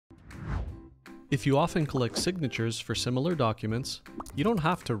If you often collect signatures for similar documents, you don't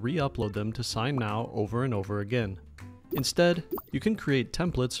have to re-upload them to SignNow over and over again. Instead, you can create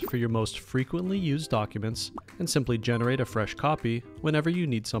templates for your most frequently used documents and simply generate a fresh copy whenever you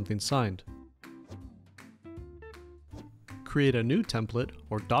need something signed. Create a new template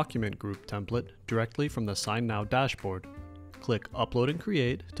or document group template directly from the SignNow dashboard. Click Upload and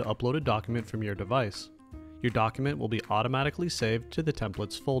Create to upload a document from your device. Your document will be automatically saved to the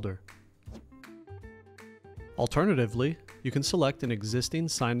Templates folder. Alternatively, you can select an existing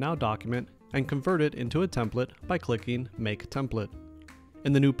SignNow document and convert it into a template by clicking Make Template.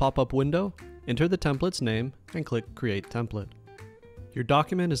 In the new pop-up window, enter the template's name and click Create Template. Your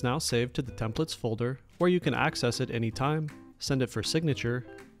document is now saved to the Templates folder, where you can access it anytime, send it for signature,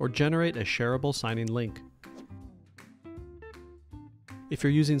 or generate a shareable signing link. If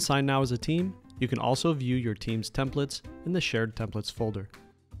you're using SignNow as a team, you can also view your team's templates in the Shared Templates folder.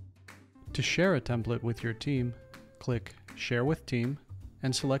 To share a template with your team, click Share with Team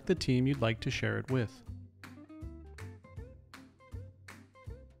and select the team you'd like to share it with.